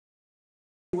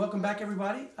Welcome back,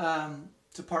 everybody,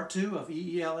 to part 2 of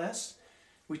EELS.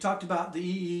 We talked about the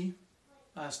EE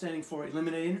standing for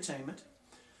Eliminate Entertainment.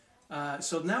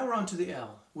 So now we're on to the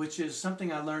L, which is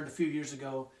something I learned a few years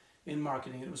ago in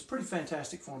marketing. It was pretty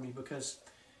fantastic for me because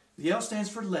the L stands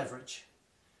for leverage.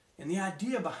 And the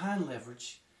idea behind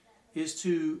leverage is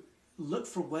to look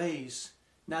for ways,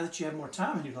 now that you have more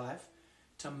time in your life,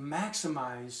 to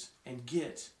maximize and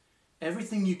get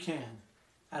everything you can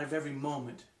out of every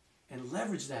moment and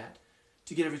leverage that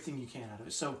to get everything you can out of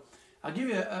it. So I'll give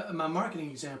you my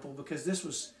marketing example because this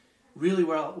was really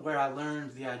where I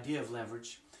learned the idea of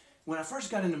leverage. When I first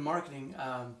got into marketing,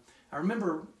 I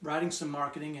remember writing some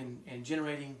marketing and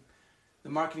generating, the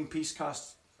marketing piece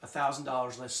cost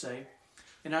 $1,000, let's say.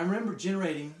 And I remember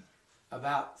generating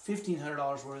about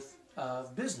 $1,500 worth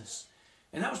of business.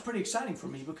 And that was pretty exciting for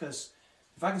me because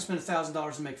if I can spend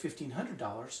 $1,000 and make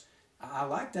 $1,500, I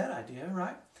like that idea,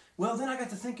 right? Well, then I got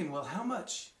to thinking, well, how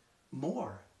much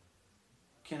more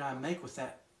can I make with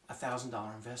that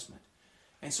 $1,000 investment?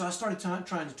 And so I started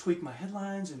trying to tweak my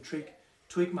headlines and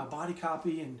tweak my body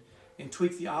copy and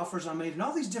tweak the offers I made and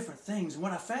all these different things. And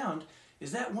what I found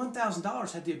is that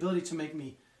 $1,000 had the ability to make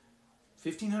me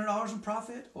 $1,500 in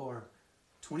profit, or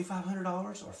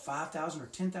 $2,500, or $5,000, or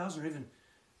 $10,000, or even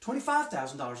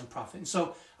 $25,000 in profit. And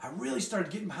so I really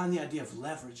started getting behind the idea of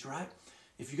leverage, right?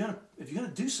 If you're gonna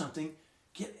do something,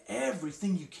 get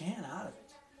everything you can out of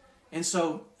it. And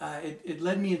so it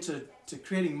led me into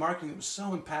creating marketing that was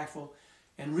so impactful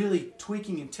and really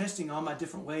tweaking and testing all my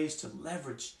different ways to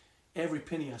leverage every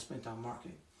penny I spent on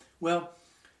marketing. Well,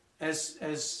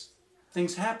 as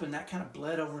things happened, that kind of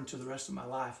bled over into the rest of my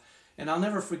life. And I'll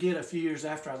never forget, a few years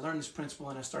after I learned this principle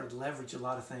and I started to leverage a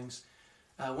lot of things,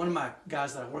 one of my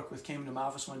guys that I work with came into my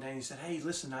office one day and he said, "Hey,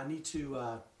 listen, I need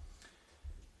to,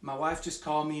 my wife just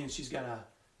called me and she's got a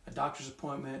doctor's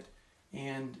appointment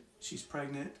and she's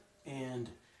pregnant and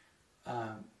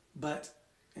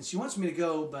she wants me to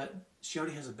go, but she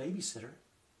already has a babysitter,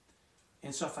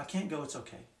 and so if I can't go, it's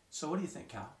okay. So what do you think,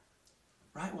 Kyle?"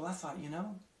 Right? Well, I thought,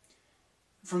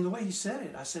 from the way he said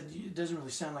it, I said, "It doesn't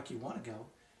really sound like you want to go."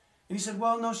 And he said,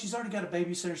 "Well, no, she's already got a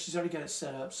babysitter, she's already got it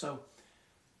set up, so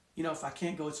if I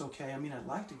can't go, it's okay. I mean, I'd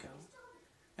like to go."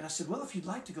 And I said, "Well, if you'd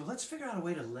like to go, let's figure out a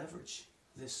way to leverage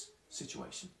this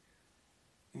situation."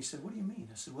 And he said, "What do you mean?"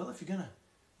 I said, "Well, if you're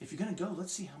gonna go,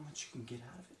 let's see how much you can get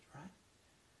out of it, right?"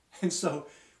 And so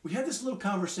we had this little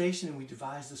conversation and we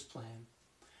devised this plan.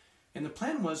 And the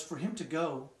plan was for him to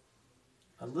go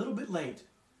a little bit late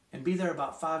and be there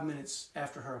about 5 minutes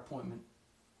after her appointment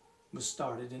was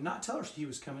started, and not tell her he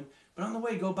was coming, but on the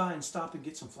way go by and stop and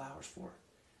get some flowers for her,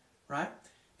 right?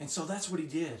 And so that's what he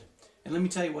did. And let me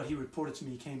tell you what he reported to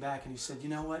me. He came back and he said, "You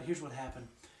know what? Here's what happened.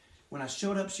 When I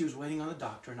showed up, she was waiting on the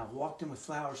doctor, and I walked in with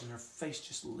flowers, and her face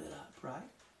just lit up, right?"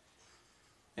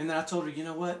 And then I told her, "You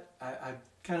know what? I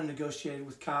kind of negotiated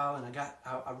with Kyle, and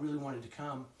I really wanted to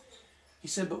come." He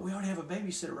said, "But we already have a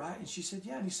babysitter, right?" And she said,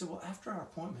 "Yeah." And he said, "Well, after our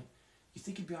appointment, you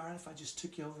think it'd be all right if I just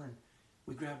took you over and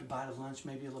we grabbed a bite of lunch,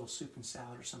 maybe a little soup and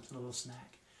salad or something, a little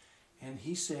snack?" And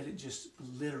he said it just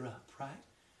lit her up, right?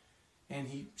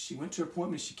 And she went to her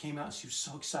appointment, she came out, and she was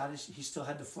so excited. He still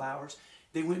had the flowers.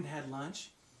 They went and had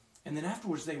lunch. And then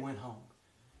afterwards, they went home.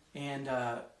 And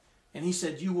he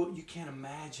said, you can't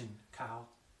imagine, Kyle,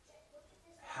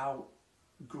 how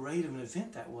great of an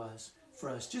event that was for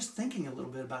us. Just thinking a little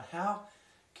bit about how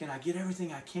can I get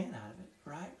everything I can out of it,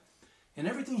 right? And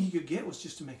everything he could get was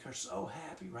just to make her so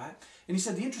happy, right? And he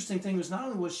said the interesting thing was not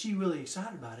only was she really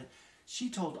excited about it, she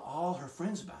told all her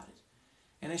friends about it.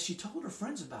 And as she told her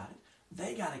friends about it,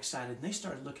 they got excited and they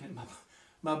started looking at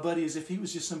my buddy as if he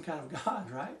was just some kind of god,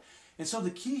 right? And so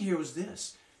the key here was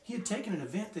this. He had taken an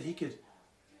event that he could,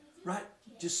 right,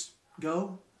 just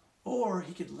go, or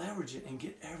he could leverage it and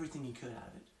get everything he could out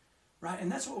of it, right? And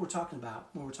that's what we're talking about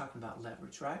when we're talking about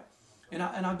leverage, right? And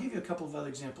I'll give you a couple of other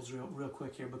examples real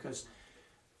quick here, because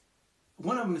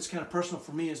one of them that's kind of personal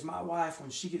for me is my wife.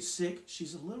 When she gets sick,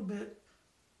 she's a little bit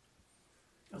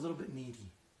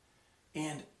needy,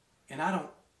 and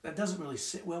that doesn't really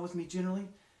sit well with me generally.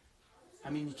 I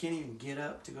mean, you can't even get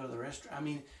up to go to the restaurant. I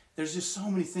mean, there's just so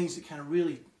many things that kind of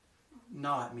really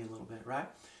gnaw at me a little bit, right?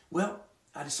 Well,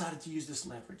 I decided to use this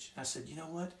leverage. I said, you know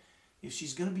what? If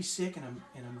she's going to be sick and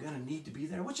I'm going to need to be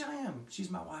there, which I am, she's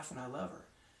my wife and I love her,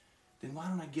 then why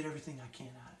don't I get everything I can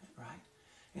out of it, right?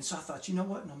 And so I thought, you know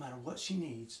what? No matter what she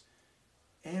needs,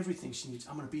 everything she needs,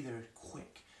 I'm going to be there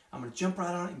quick. I'm going to jump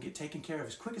right on it and get taken care of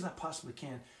as quick as I possibly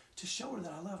can to show her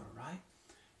that I love her, right?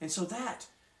 And so that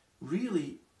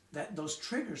really, those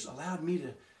triggers allowed me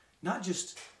to not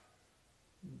just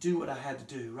do what I had to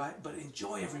do, right, but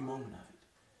enjoy every moment of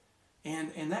it.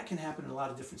 And that can happen in a lot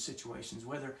of different situations,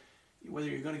 whether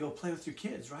you're going to go play with your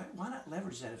kids, right? Why not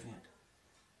leverage that event?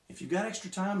 If you've got extra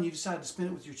time and you decide to spend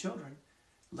it with your children,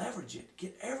 leverage it.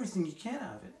 Get everything you can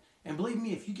out of it. And believe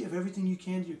me, if you give everything you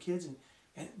can to your kids, and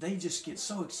they just get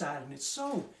so excited,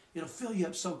 and it'll fill you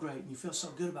up so great, and you feel so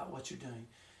good about what you're doing.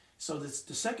 So the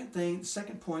second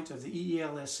point of the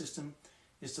EELS system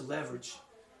is to leverage.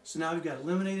 So now we've got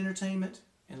eliminate entertainment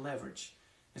and leverage.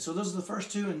 And so those are the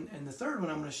first two, and the third one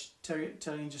I'm going to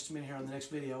tell you in just a minute here on the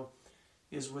next video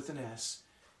is with an S.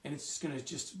 And it's going to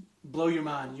just blow your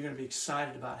mind. You're going to be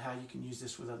excited about how you can use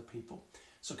this with other people.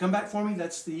 So come back for me.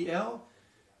 That's the L,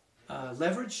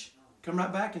 leverage. Come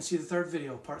right back and see the third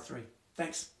video, part 3.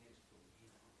 Thanks.